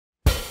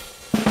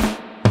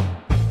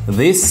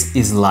This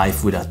is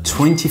life with a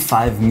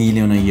 25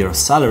 million a year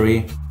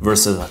salary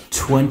versus a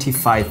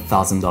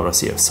 $25,000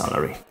 a year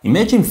salary.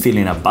 Imagine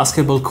filling a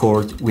basketball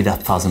court with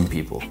 1,000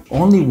 people.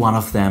 Only one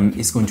of them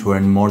is going to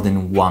earn more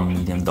than $1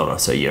 million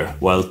a year,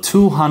 while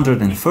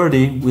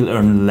 230 will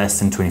earn less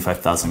than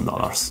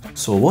 $25,000.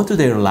 So what do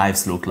their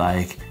lives look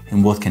like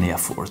and what can they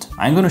afford?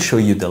 I'm going to show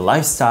you the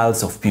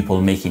lifestyles of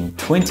people making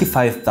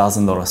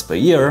 $25,000 per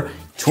year,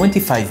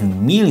 25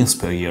 millions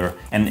per year,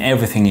 and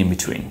everything in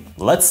between.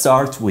 Let's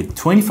start with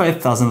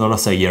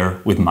 $25,000 a year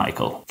with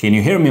Michael. Can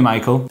you hear me,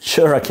 Michael?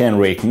 Sure I can,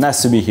 Rick.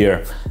 Nice to be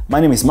here. My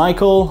name is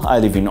Michael. I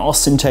live in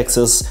Austin,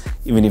 Texas,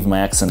 even if my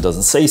accent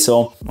doesn't say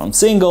so. I'm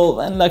single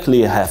and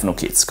luckily I have no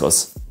kids,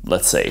 because,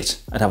 let's say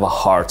it, I'd have a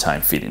hard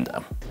time feeding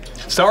them.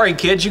 Sorry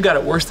kids, you got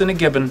it worse than a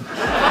gibbon.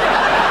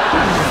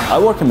 I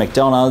work at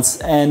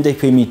McDonald's and they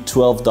pay me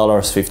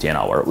 $12.50 an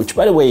hour, which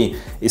by the way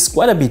is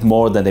quite a bit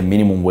more than the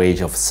minimum wage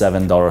of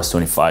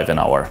 $7.25 an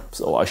hour,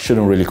 so I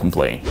shouldn't really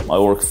complain. I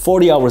work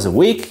 40 hours a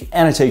week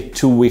and I take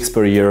 2 weeks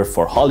per year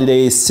for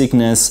holidays,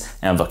 sickness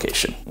and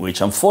vacation,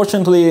 which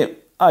unfortunately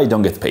I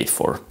don't get paid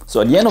for.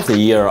 So at the end of the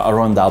year I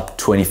round up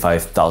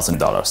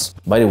 $25,000.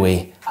 By the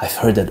way, I've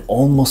heard that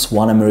almost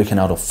 1 American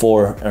out of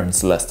 4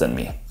 earns less than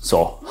me.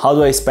 So how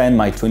do I spend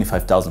my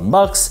 25,000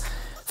 bucks?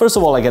 First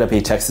of all, I gotta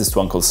pay taxes to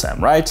Uncle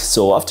Sam, right?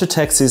 So after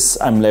taxes,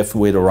 I'm left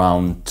with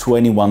around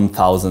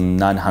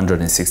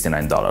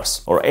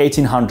 $21,969 or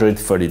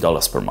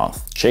 $1,830 per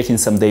month. Checking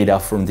some data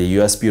from the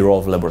US Bureau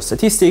of Labor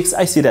Statistics,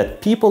 I see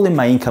that people in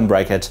my income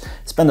bracket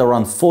spend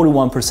around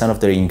 41% of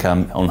their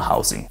income on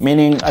housing,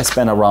 meaning I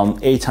spend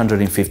around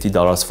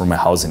 $850 for my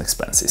housing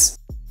expenses.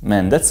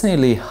 Man, that's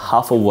nearly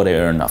half of what I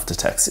earn after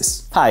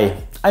taxes. Hi,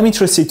 I'm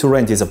interested to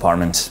rent this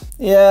apartment.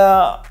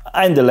 Yeah,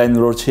 I'm the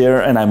landlord here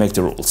and I make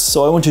the rules,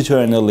 so I want you to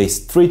earn at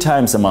least 3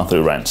 times the monthly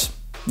rent.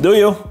 Do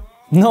you?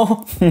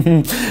 No?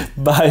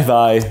 Bye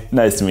bye,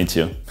 nice to meet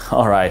you.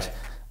 Alright,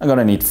 I'm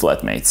gonna need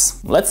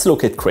flatmates. Let's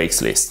look at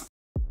Craigslist.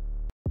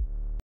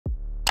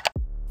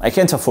 I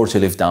can't afford to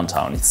live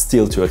downtown, it's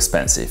still too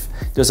expensive.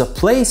 There's a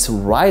place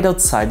right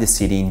outside the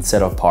city in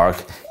Cedar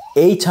Park,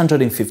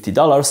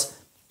 $850,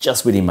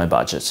 just within my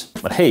budget.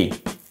 But hey,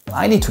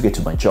 I need to get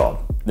to my job.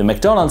 The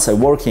McDonald's I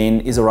work in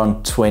is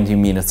around 20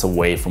 minutes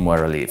away from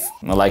where I live.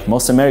 Like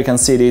most American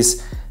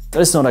cities,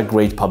 there's not a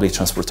great public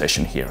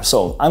transportation here,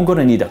 so I'm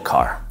gonna need a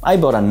car. I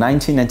bought a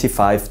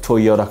 1995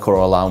 Toyota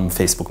Corolla on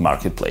Facebook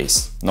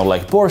Marketplace. Not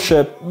like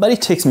Porsche, but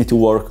it takes me to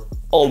work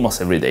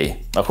almost every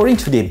day. According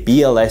to the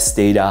BLS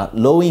data,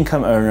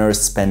 low-income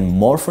earners spend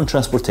more for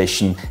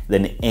transportation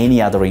than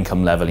any other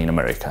income level in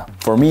America.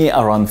 For me,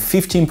 around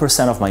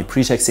 15% of my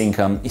pre-tax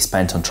income is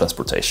spent on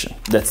transportation.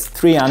 That's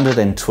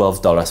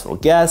 $312 for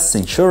gas,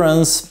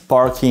 insurance,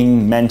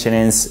 parking,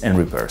 maintenance, and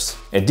repairs.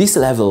 At this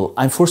level,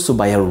 I'm forced to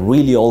buy a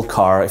really old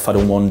car if I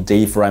don't want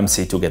Dave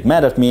Ramsey to get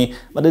mad at me,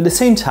 but at the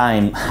same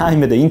time,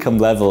 I'm at the income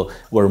level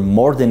where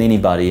more than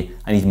anybody,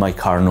 I need my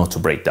car not to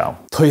break down.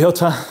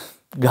 Toyota,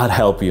 God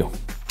help you.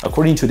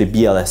 According to the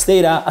BLS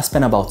data, I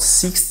spend about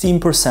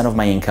 16% of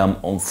my income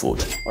on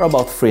food, or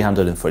about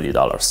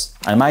 $330.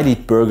 I might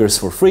eat burgers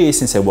for free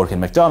since I work at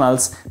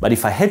McDonald's, but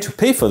if I had to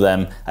pay for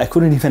them, I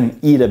couldn't even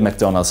eat at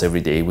McDonald's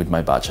every day with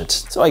my budget.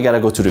 So I gotta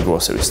go to the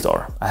grocery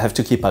store. I have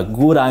to keep a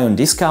good eye on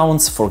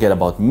discounts, forget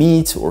about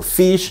meat or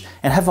fish,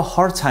 and have a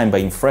hard time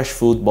buying fresh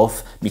food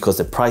both because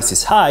the price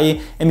is high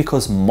and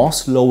because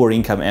most lower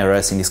income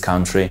areas in this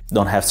country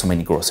don't have so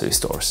many grocery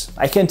stores.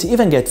 I can't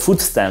even get food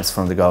stamps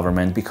from the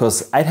government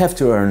because I'd have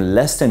to earn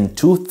less than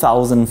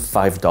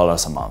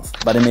 $2,005 a month,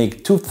 but I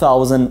make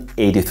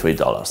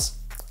 $2,083.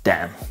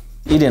 Damn.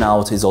 Eating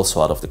out is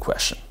also out of the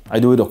question. I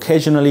do it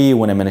occasionally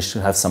when I manage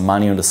to have some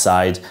money on the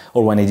side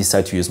or when I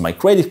decide to use my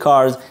credit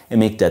card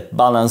and make that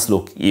balance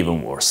look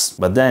even worse.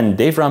 But then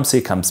Dave Ramsey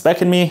comes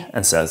back at me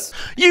and says,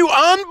 "You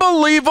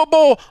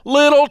unbelievable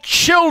little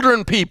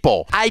children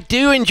people! I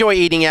do enjoy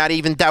eating out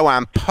even though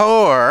I'm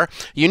poor.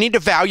 You need to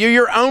value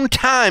your own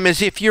time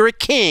as if you're a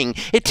king.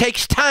 It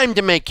takes time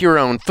to make your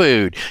own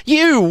food.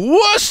 You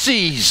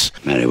wussies!"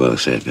 Very well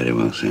said, very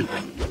well said.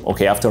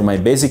 Okay, after my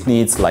basic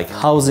needs like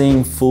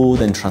housing,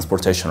 food and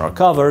transportation are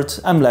covered,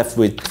 I'm left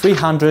with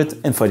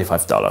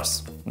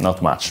 $335.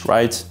 Not much,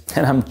 right?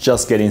 And I'm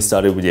just getting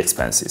started with the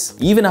expenses.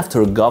 Even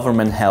after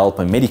government help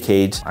and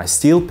Medicaid, I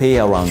still pay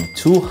around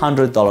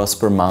 $200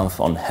 per month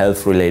on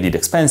health-related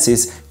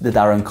expenses that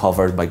aren't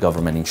covered by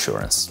government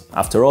insurance.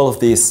 After all of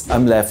this,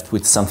 I'm left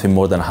with something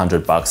more than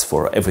 $100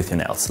 for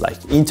everything else, like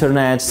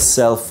internet,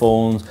 cell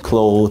phone,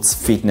 clothes,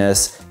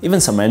 fitness, even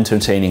some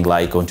entertaining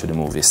like going to the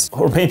movies,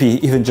 or maybe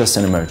even just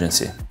an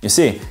emergency. You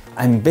see,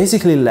 I'm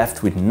basically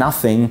left with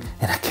nothing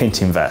and I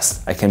can't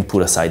invest. I can't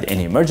put aside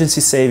any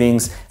emergency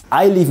savings.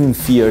 I live in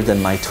fear that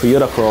my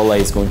Toyota Corolla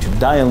is going to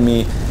die on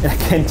me and I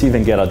can't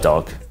even get a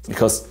dog.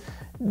 Because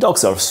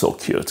dogs are so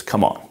cute,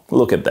 come on,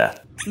 look at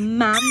that.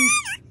 Mama.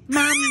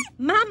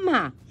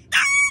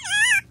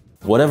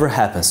 Whatever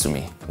happens to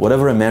me,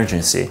 whatever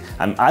emergency,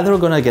 I'm either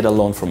gonna get a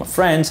loan from a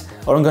friend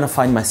or I'm gonna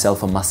find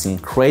myself amassing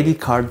credit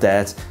card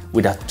debt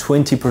with a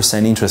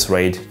 20% interest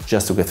rate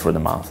just to get through the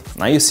month.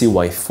 Now you see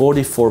why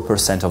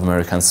 44% of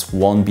Americans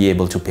won't be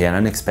able to pay an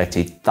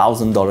unexpected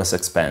 $1,000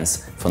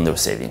 expense from their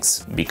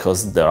savings,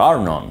 because there are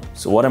none.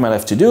 So what am I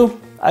left to do?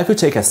 I could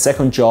take a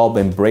second job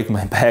and break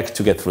my back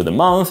to get through the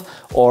month,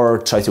 or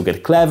try to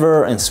get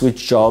clever and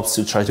switch jobs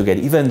to try to get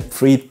even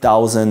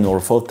 $3,000 or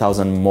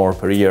 $4,000 more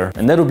per year,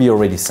 and that would be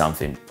already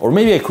something. Or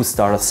maybe I could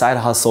start a side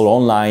hustle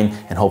online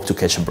and hope to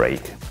catch a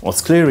break.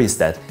 What's clear is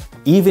that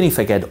even if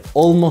I get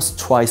almost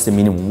twice the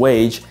minimum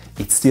wage,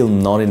 it's still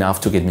not enough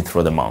to get me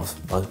through the month.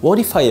 But what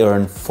if I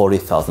earn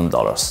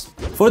 $40,000?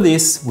 For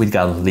this, we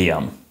got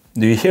Liam.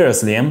 Do you hear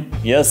us, Liam?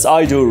 Yes,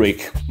 I do,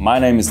 Rick. My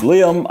name is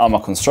Liam, I'm a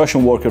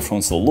construction worker from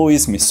St.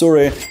 Louis,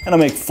 Missouri, and I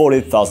make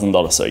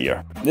 $40,000 a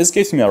year. This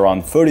gives me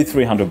around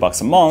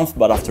 $3,300 a month,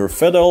 but after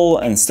federal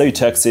and state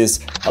taxes,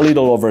 a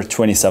little over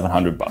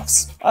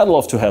 $2,700. I'd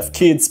love to have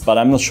kids, but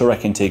I'm not sure I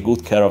can take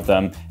good care of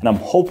them, and I'm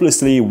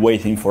hopelessly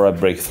waiting for a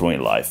breakthrough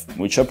in life,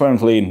 which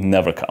apparently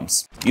never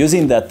comes.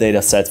 Using that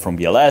data set from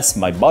BLS,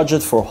 my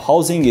budget for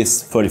housing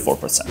is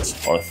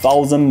 34%, or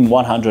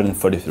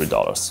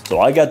 $1,133. So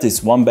I got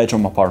this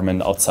one-bedroom apartment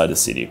outside the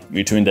city.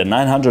 Between the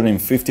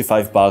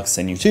 $955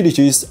 and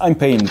utilities, I'm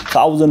paying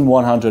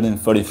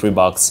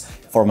 $1,133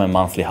 for my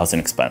monthly housing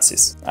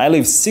expenses. I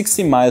live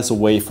 60 miles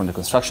away from the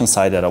construction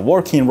site that I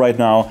work in right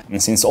now, and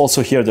since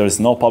also here there is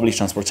no public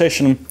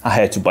transportation, I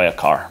had to buy a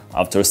car.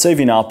 After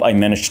saving up, I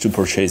managed to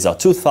purchase a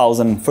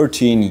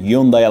 2013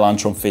 Hyundai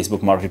Elantra on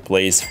Facebook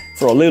Marketplace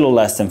for a little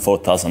less than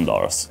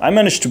 $4,000. I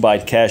managed to buy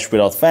it cash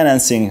without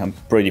financing. I'm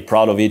pretty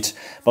proud of it,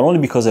 but only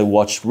because I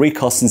watched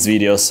Rick Austin's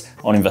videos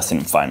on investing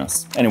in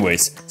finance.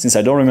 Anyways, since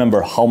I don't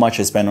remember how much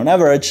I spend on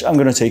average, I'm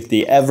gonna take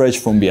the average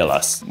from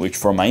BLS, which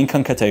for my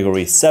income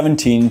category is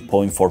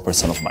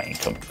 17.4% of my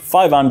income,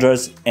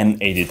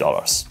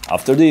 $580.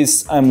 After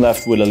this, I'm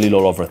left with a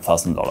little over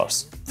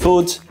 $1,000.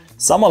 Food.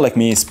 Someone like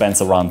me spends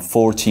around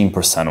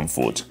 14% on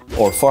food,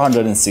 or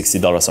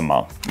 $460 a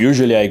month.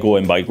 Usually I go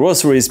and buy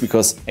groceries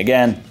because,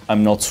 again,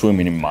 I'm not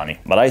swimming in money,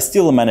 but I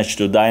still manage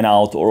to dine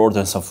out or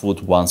order some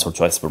food once or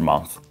twice per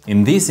month.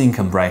 In these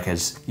income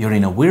brackets, you're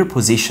in a weird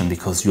position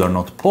because you are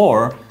not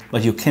poor,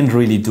 but you can't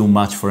really do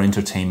much for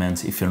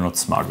entertainment if you're not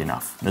smart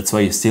enough. That's why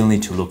you still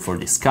need to look for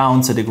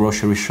discounts at the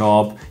grocery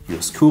shop,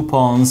 use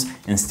coupons,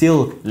 and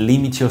still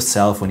limit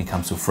yourself when it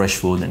comes to fresh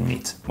food and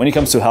meat. When it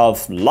comes to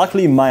health,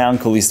 luckily my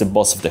uncle is the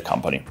boss of the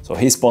company, so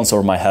he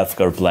sponsored my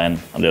healthcare plan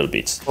a little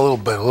bit. A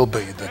little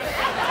bit, you did.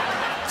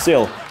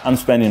 Still, I'm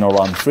spending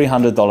around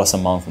 $300 a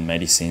month on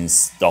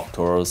medicines,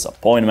 doctors,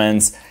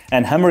 appointments,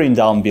 and hammering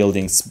down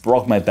buildings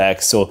broke my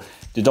back, so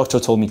the doctor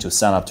told me to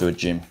sign up to a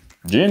gym.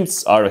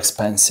 Gyms are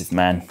expensive,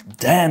 man.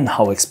 Damn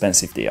how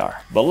expensive they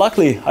are. But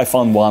luckily, I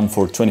found one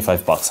for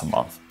 $25 a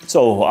month.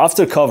 So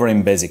after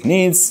covering basic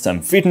needs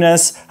and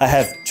fitness, I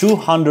have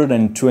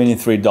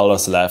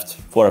 $223 left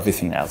for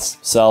everything else.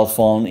 Cell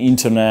phone,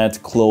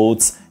 internet,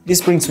 clothes.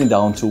 This brings me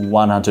down to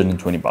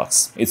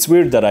 $120. It's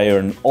weird that I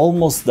earn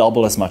almost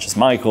double as much as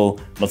Michael,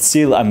 but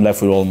still I'm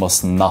left with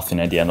almost nothing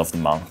at the end of the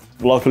month.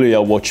 Luckily, I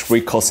watched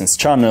Rick Austin's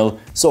channel,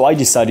 so I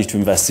decided to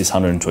invest this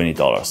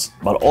 $120.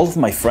 But all of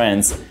my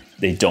friends,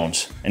 they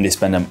don't, and they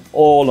spend them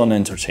all on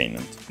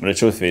entertainment. But the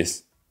truth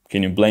is,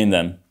 can you blame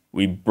them?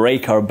 We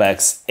break our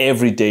backs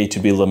every day to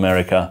build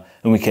America,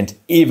 and we can't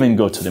even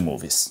go to the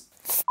movies.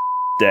 F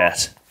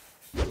that.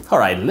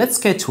 Alright, let's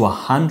get to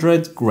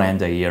 100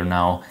 grand a year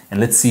now, and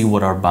let's see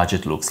what our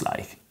budget looks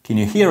like. Can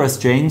you hear us,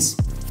 James?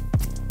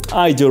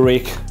 I do,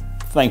 Rick.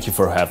 Thank you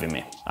for having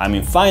me. I'm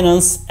in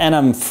finance, and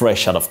I'm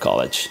fresh out of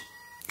college.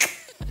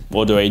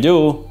 What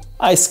do?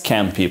 I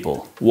scam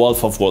people,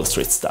 Wolf of Wall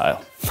Street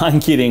style. I'm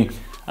kidding.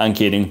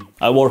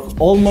 I work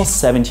almost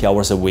 70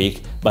 hours a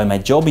week, but my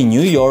job in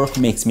New York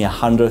makes me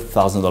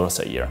 $100,000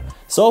 a year.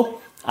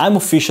 So I'm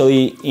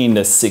officially in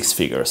the six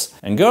figures,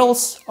 and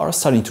girls are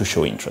starting to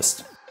show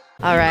interest.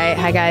 All right,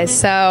 hi guys.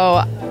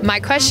 So my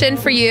question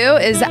for you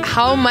is,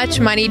 how much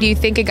money do you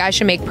think a guy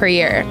should make per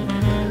year?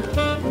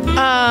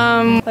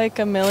 Like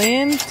 $1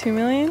 million, $2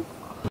 million?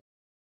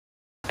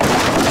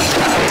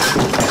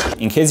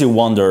 In case you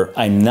wonder,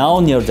 I'm now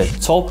near the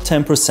top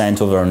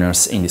 10% of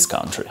earners in this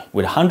country.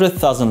 With a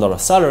 $100,000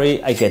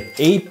 salary, I get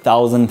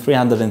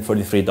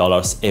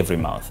 $8,343 every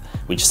month,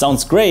 which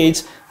sounds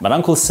great, but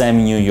Uncle Sam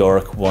in New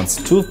York wants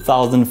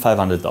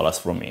 $2,500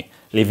 from me,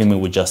 leaving me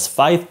with just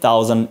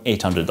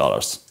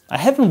 $5,800. I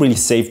haven't really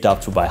saved up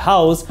to buy a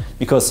house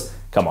because,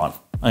 come on,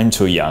 I'm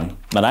too young.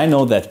 But I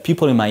know that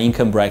people in my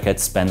income bracket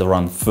spend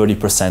around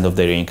 30% of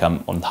their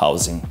income on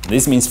housing.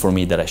 This means for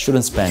me that I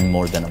shouldn't spend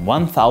more than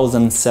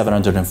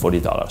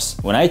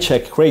 $1,740. When I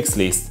check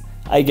Craigslist,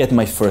 I get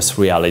my first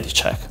reality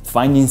check.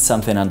 finding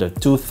something under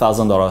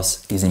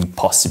 $2,000 is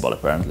impossible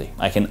apparently.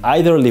 I can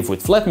either live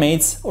with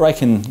flatmates or I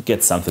can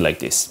get something like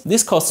this.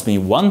 This costs me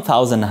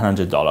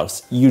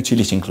 $1,100,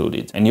 utility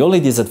included. And the only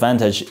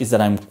disadvantage is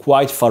that I'm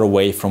quite far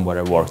away from where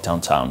I work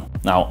downtown.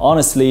 Now,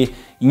 honestly,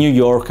 in New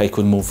York, I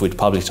could move with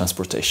public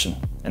transportation.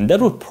 And that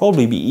would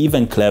probably be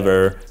even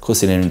cleverer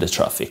considering the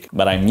traffic.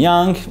 But I'm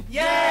young,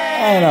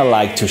 and I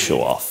like to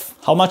show off.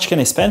 How much can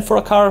I spend for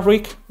a car,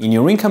 Rick? In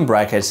your income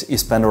bracket, you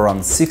spend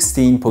around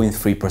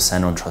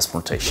 16.3% on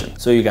transportation.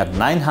 So you got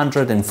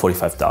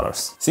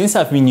 $945. Since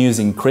I've been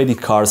using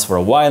credit cards for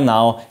a while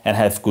now and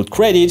have good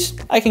credit,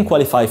 I can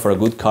qualify for a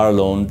good car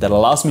loan that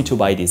allows me to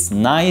buy this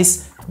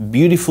nice,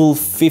 beautiful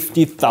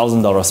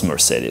 $50,000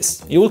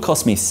 Mercedes. It will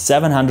cost me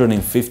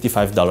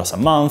 $755 a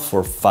month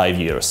for 5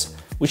 years,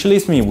 which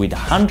leaves me with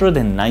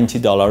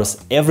 $190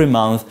 every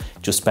month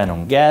to spend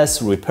on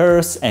gas,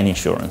 repairs, and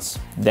insurance.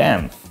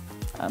 Damn,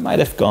 I might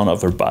have gone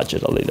over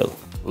budget a little.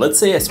 Let's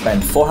say I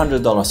spend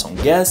 $400 on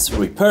gas,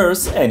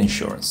 repairs, and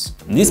insurance.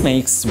 This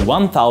makes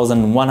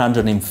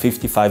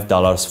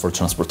 $1,155 for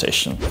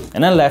transportation,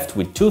 and I'm left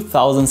with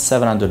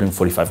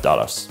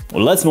 $2,745.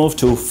 Well, let's move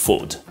to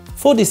food.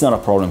 Food is not a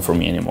problem for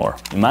me anymore.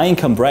 In my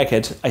income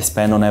bracket, I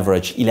spend on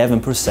average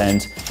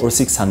 11% or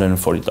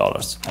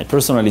 $640. I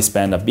personally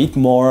spend a bit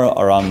more,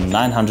 around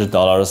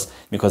 $900,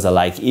 because I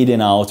like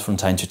eating out from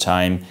time to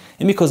time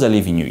and because I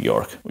live in New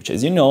York, which,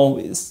 as you know,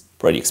 is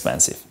pretty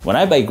expensive. When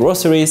I buy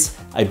groceries,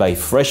 I buy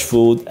fresh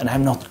food and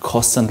I'm not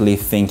constantly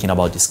thinking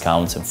about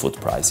discounts and food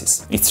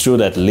prices. It's true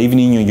that living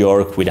in New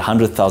York with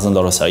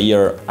 $100,000 a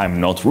year, I'm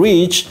not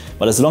rich,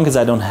 but as long as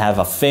I don't have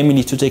a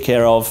family to take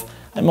care of,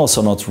 I'm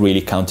also not really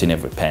counting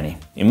every penny.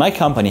 In my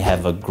company, I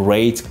have a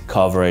great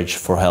coverage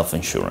for health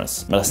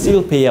insurance, but I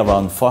still pay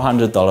around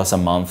 $400 a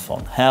month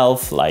on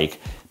health, like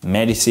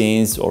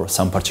medicines or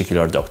some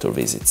particular doctor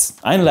visits.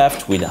 I'm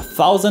left with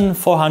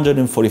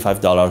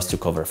 $1,445 to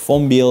cover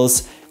phone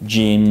bills,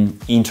 gym,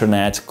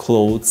 internet,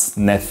 clothes,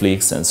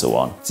 Netflix, and so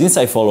on. Since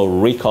I follow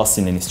Rick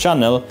Austin in his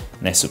channel,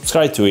 and I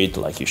subscribe to it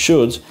like you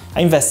should,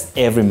 I invest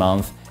every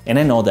month. And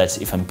I know that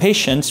if I'm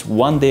patient,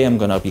 one day I'm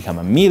gonna become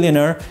a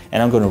millionaire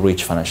and I'm gonna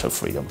reach financial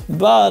freedom.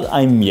 But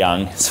I'm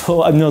young,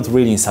 so I'm not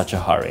really in such a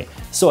hurry.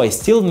 So I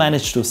still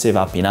manage to save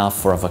up enough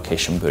for a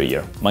vacation per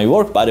year. My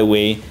work, by the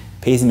way,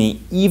 pays me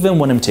even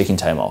when I'm taking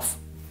time off,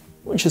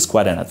 which is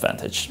quite an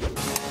advantage.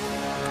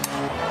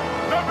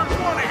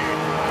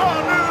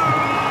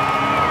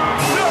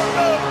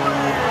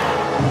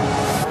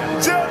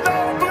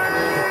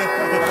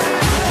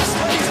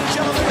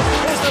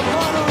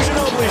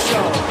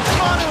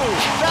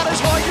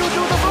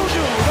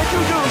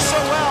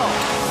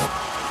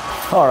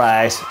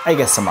 Alright, I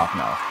guess I'm up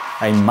now.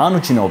 I'm Manu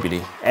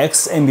Ginobili,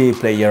 ex-NBA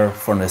player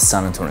from the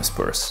San Antonio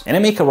Spurs. And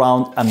I make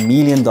around $1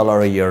 million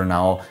a year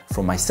now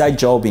from my side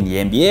job in the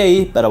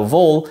NBA, but above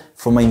all,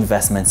 from my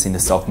investments in the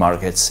stock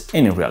markets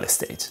and in real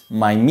estate.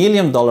 My $1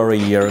 million a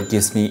year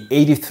gives me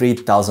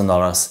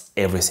 $83,000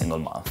 every single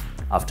month.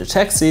 After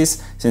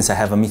taxes, since I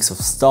have a mix of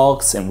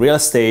stocks and real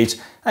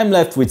estate, I'm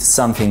left with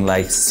something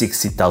like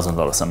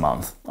 $60,000 a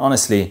month.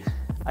 Honestly,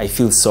 I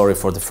feel sorry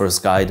for the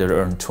first guy that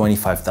earned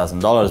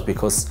 $25,000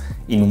 because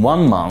in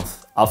 1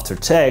 month after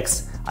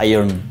tax, I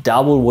earn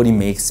double what he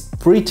makes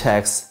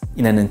pre-tax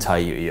in an entire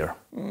year.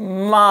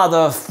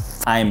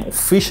 I'm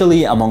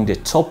officially among the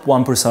top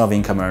 1% of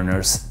income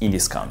earners in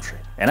this country.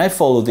 And I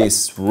follow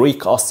this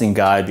Rick Austin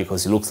guy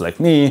because he looks like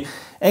me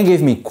and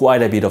gave me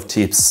quite a bit of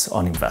tips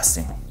on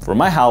investing. For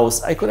my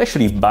house, I could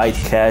actually buy it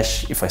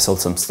cash if I sold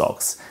some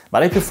stocks,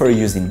 but I prefer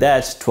using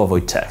that to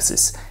avoid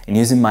taxes and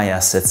using my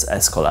assets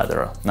as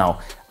collateral. Now,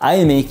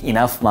 I make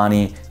enough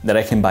money that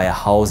I can buy a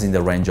house in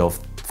the range of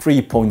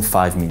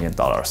 $3.5 million.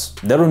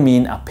 That would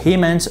mean a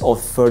payment of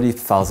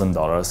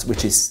 $30,000,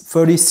 which is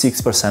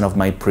 36% of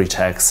my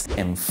pre-tax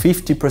and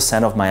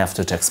 50% of my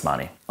after-tax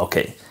money.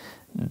 Okay,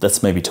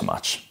 that's maybe too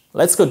much.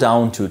 Let's go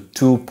down to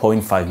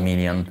 2.5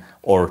 million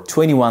or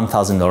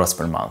 $21,000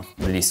 per month.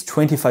 That is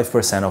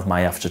 25% of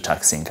my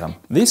after-tax income.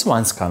 This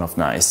one's kind of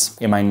nice,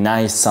 in my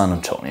nice San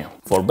Antonio.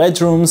 4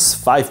 bedrooms,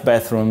 5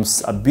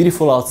 bathrooms, a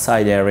beautiful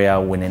outside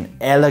area with an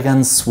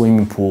elegant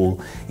swimming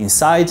pool,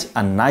 inside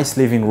a nice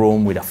living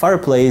room with a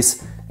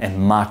fireplace, and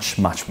much,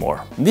 much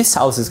more. This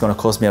house is gonna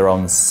cost me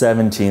around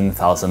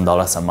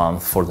 $17,000 a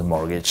month for the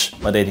mortgage,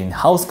 but an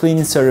in-house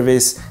cleaning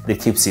service that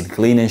keeps it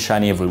clean and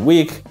shiny every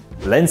week,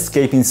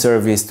 landscaping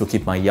service to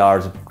keep my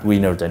yard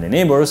greener than the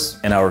neighbors,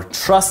 and our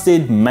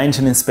trusted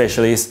maintenance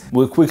specialist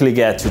will quickly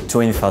get to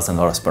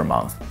 $20,000 per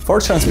month. For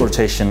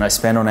transportation, I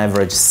spend on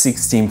average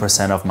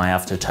 16% of my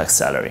after-tax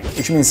salary,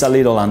 which means a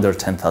little under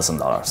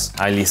 $10,000.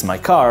 I lease my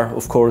car,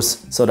 of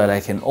course, so that I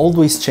can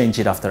always change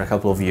it after a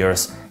couple of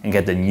years and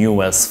get the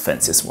newest,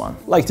 fanciest one.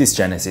 Like this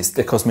Genesis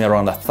that cost me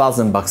around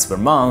 $1,000 per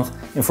month,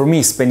 and for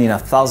me spending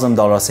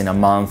 $1,000 in a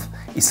month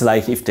is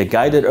like if the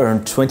guy that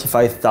earned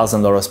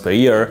 $25,000 per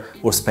year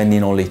was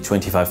spending only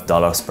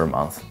 $25 per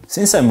month.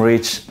 Since I'm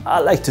rich, I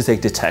like to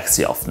take the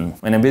taxi often,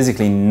 and I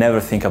basically never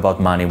think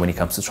about money when it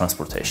comes to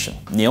transportation.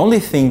 The only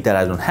thing that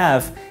I don't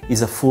have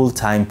is a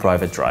full-time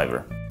private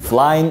driver.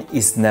 Flying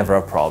is never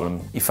a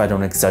problem if I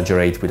don't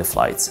exaggerate with the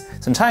flights.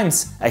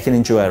 Sometimes I can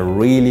enjoy a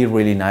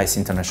really nice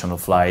international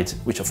flight,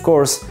 which of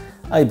course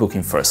I book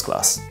in first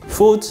class.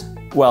 Food?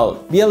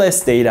 Well,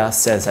 BLS data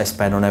says I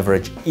spend on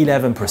average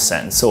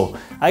 11%, so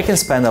I can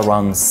spend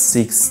around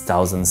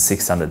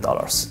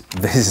 $6,600.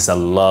 This is a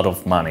lot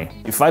of money.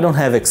 If I don't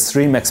have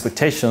extreme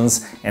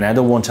expectations and I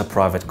don't want a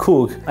private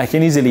cook, I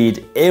can easily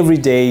eat every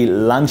day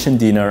lunch and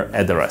dinner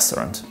at the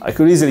restaurant. I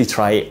could easily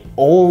try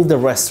all the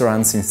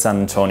restaurants in San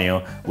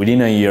Antonio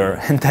within a year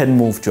and then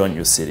move to a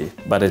new city.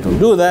 But I don't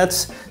do that,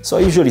 so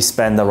I usually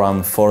spend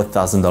around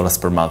 $4,000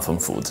 per month on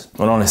food.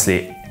 But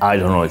honestly, I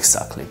don't know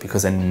exactly,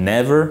 because I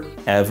never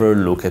ever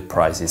look at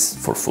prices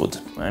for food.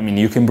 I mean,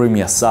 you can bring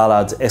me a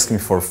salad, ask me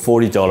for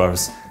 $40,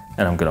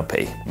 and I'm gonna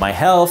pay. My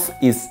health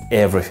is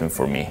everything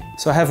for me,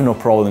 so I have no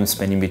problem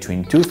spending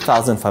between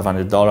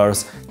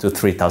 $2,500 to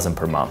 $3,000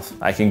 per month.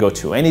 I can go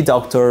to any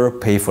doctor,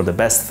 pay for the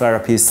best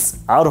therapists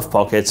out of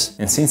pocket,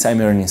 and since I'm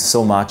earning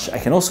so much, I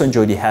can also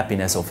enjoy the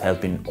happiness of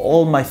helping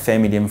all my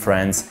family and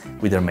friends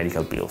with their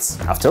medical bills.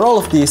 After all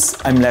of this,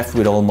 I'm left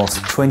with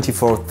almost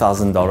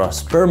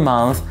 $24,000 per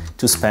month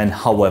to spend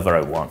however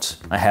I want.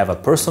 I have a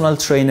personal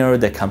trainer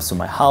that comes to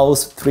my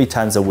house 3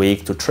 times a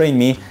week to train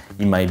me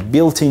in my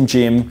built-in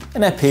gym,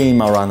 and I pay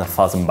him around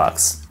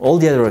 $1,000. All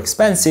the other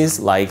expenses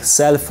like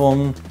cell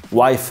phone,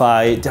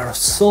 Wi-Fi, they are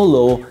so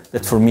low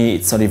that for me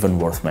it's not even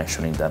worth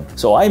mentioning them.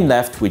 So I'm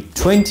left with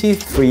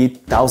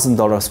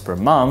 $23,000 per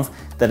month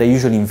that I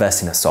usually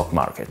invest in the stock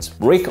market.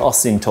 Rick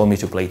Austin told me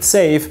to play it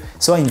safe,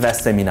 so I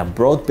invest them in a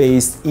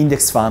broad-based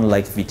index fund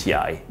like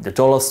VTI, the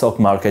total stock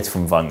market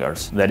from Vanguard,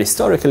 that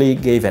historically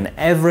gave an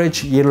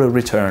average yearly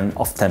return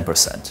of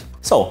 10%.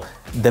 So,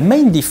 the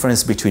main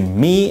difference between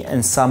me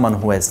and someone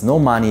who has no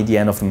money at the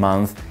end of the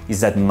month is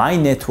that my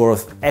net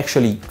worth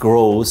actually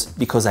grows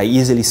because I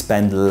easily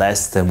spend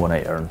less than what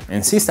I earn.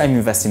 And since I'm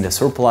investing the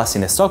surplus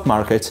in the stock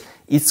market,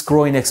 it's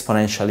growing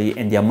exponentially,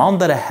 and the amount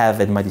that I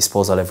have at my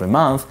disposal every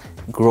month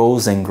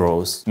grows and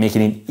grows,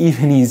 making it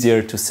even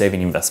easier to save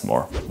and invest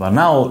more. But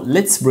now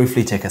let's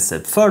briefly take a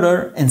step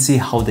further and see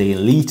how the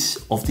elite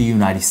of the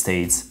United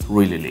States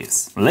really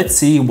lives. Let's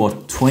see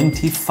what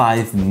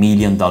 $25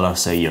 million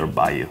a year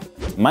buy you.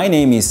 My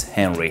name is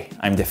Henry.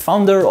 I'm the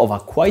founder of a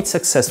quite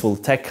successful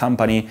tech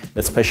company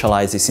that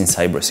specializes in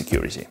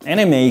cybersecurity,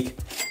 and I make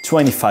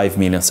 $25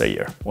 million a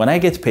year. When I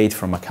get paid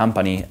from a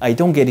company, I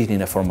don't get it in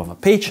the form of a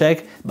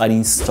paycheck, but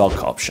in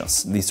stock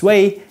options. This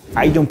way,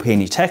 I don't pay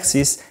any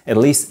taxes, at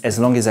least as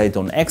long as I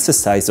don't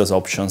exercise those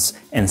options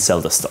and sell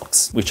the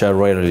stocks, which I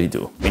rarely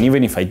do. And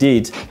even if I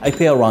did, I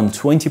pay around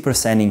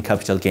 20% in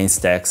capital gains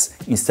tax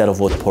instead of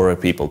what poorer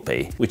people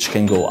pay, which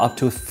can go up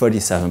to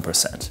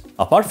 37%.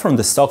 Apart from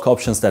the stock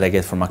options that I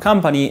get from a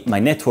company, my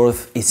net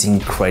worth is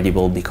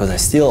incredible because I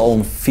still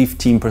own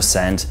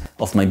 15%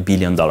 of my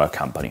billion-dollar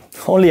company.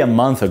 Only a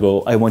month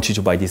ago, I wanted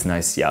to buy this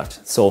nice yacht,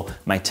 so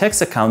my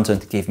tax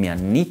accountant gave me a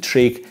neat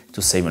trick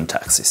to save on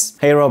taxes.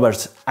 Hey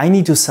Robert, I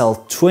need to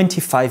sell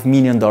 $25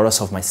 million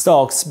of my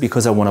stocks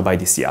because I want to buy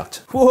this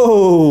yacht.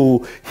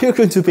 Whoa, you're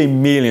going to pay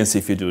millions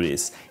if you do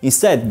this.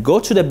 Instead, go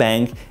to the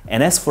bank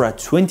and ask for a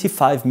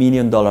 $25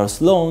 million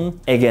loan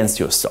against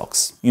your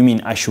stocks. You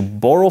mean I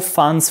should borrow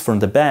funds from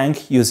the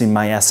bank using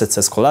my assets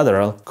as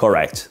collateral?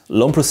 Correct.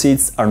 Loan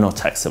proceeds are not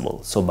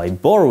taxable, so by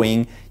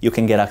borrowing, you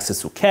can get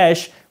access to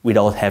cash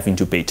without having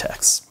to pay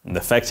tax. And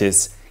the fact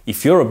is,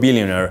 if you're a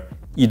billionaire,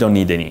 you don't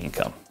need any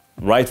income.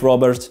 Right,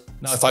 Robert?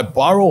 Now, if I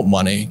borrow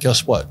money,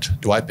 guess what?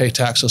 Do I pay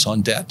taxes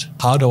on debt?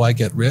 How do I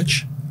get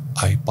rich?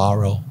 I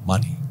borrow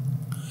money.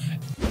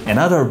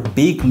 Another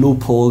big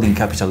loophole in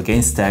capital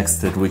gains tax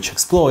that rich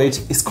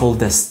exploit is called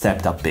the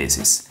stepped-up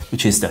basis,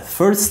 which is the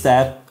third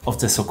step of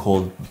the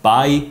so-called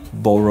buy,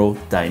 borrow,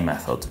 die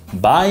method.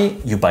 Buy,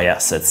 you buy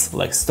assets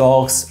like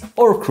stocks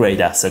or create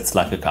assets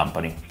like a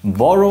company.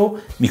 Borrow,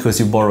 because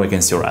you borrow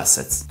against your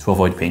assets to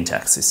avoid paying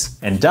taxes.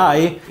 And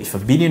die, if a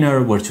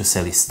billionaire were to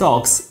sell his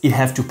stocks, he'd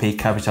have to pay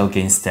capital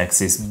gains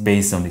taxes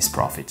based on his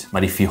profit.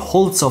 But if he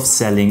holds off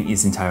selling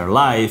his entire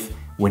life,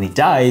 when he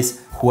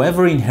dies,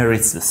 whoever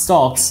inherits the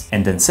stocks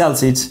and then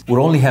sells it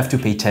will only have to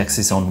pay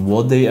taxes on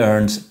what they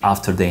earned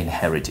after they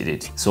inherited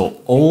it. So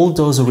all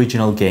those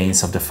original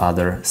gains of the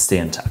father stay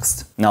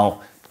untaxed.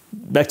 Now,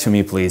 back to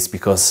me please,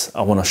 because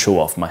I want to show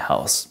off my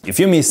house. If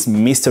you missed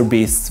Mr.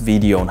 Beast's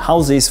video on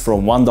houses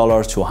from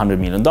 $1 to $100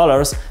 million,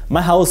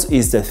 my house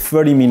is the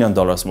 $30 million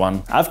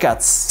one. I've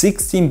got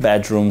 16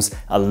 bedrooms,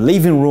 a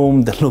living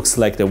room that looks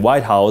like the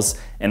White House,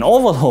 an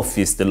Oval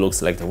Office that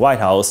looks like the White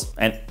House,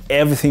 and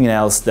everything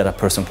else that a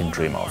person can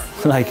dream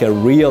of. Like a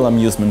real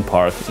amusement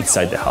park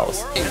inside the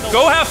house.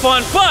 Go have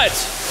fun, but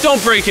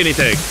don't break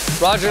anything.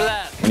 Roger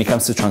that. When it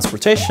comes to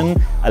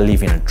transportation, I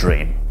live in a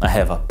dream. I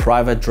have a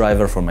private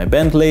driver for my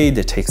Bentley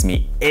that takes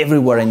me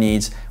everywhere I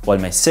need, while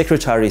my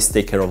secretaries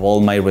take care of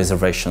all my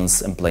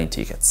reservations and plane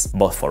tickets,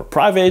 both for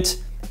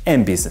private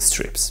and business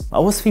trips. I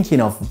was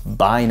thinking of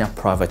buying a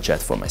private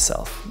jet for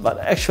myself, but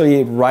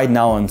actually right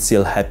now I'm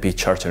still happy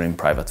chartering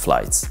private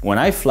flights. When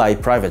I fly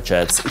private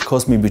jets, it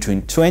costs me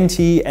between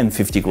 20 and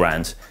 50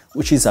 grand,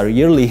 which is a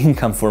yearly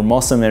income for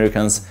most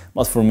Americans,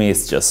 but for me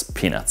it's just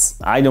peanuts.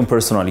 I don't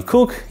personally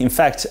cook. In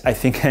fact, I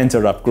think I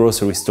entered a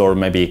grocery store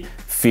maybe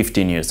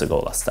 15 years ago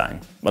last time.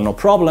 But no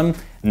problem,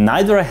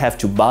 neither I have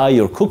to buy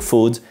or cook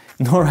food,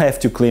 nor I have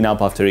to clean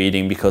up after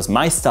eating, because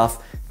my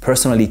staff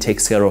personally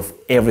takes care of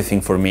everything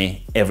for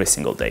me every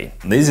single day.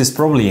 This is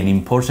probably an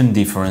important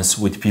difference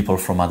with people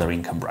from other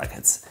income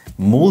brackets.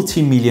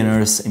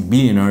 Multi-millionaires and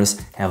billionaires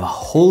have a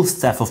whole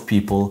staff of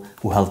people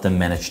who help them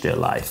manage their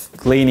life.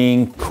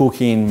 Cleaning,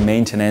 cooking,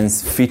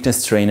 maintenance,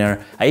 fitness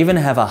trainer. I even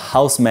have a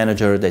house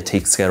manager that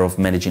takes care of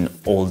managing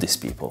all these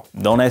people.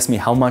 Don't ask me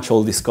how much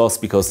all this costs,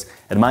 because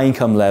at my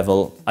income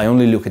level, I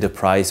only look at the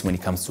price when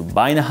it comes to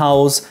buying a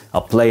house, a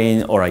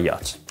plane, or a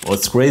yacht.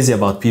 What's crazy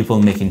about people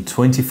making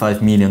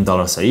 $25 million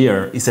a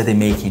year is that they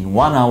make in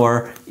 1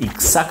 hour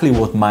exactly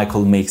what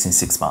Michael makes in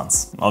 6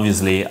 months.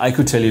 Obviously, I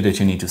could tell you that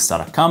you need to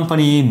start a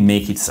company,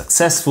 make it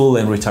successful,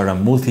 and retire a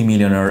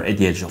multimillionaire at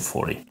the age of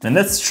 40. And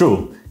that's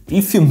true.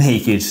 If you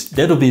make it,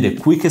 that'll be the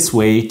quickest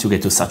way to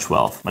get to such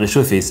wealth. But the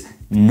truth is,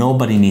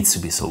 nobody needs to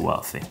be so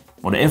wealthy.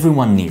 What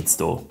everyone needs,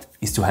 though,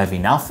 is to have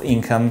enough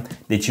income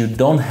that you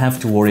don't have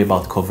to worry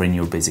about covering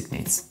your basic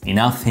needs.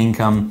 Enough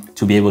income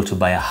to be able to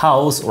buy a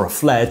house or a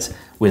flat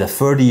with a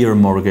 30-year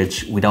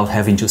mortgage without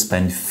having to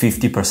spend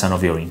 50%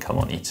 of your income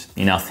on it.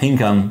 Enough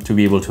income to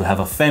be able to have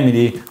a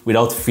family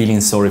without feeling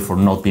sorry for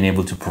not being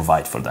able to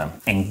provide for them.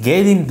 And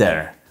getting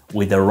there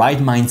with the right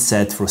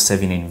mindset for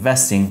saving and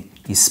investing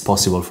is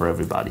possible for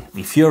everybody.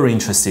 If you're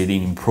interested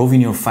in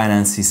improving your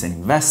finances and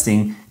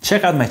investing,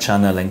 check out my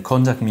channel and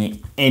contact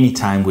me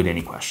anytime with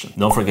any question.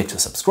 Don't forget to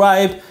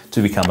subscribe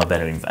to become a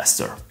better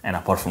investor. And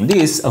apart from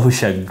this, I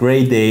wish you a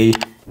great day,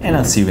 and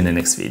I'll see you in the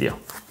next video.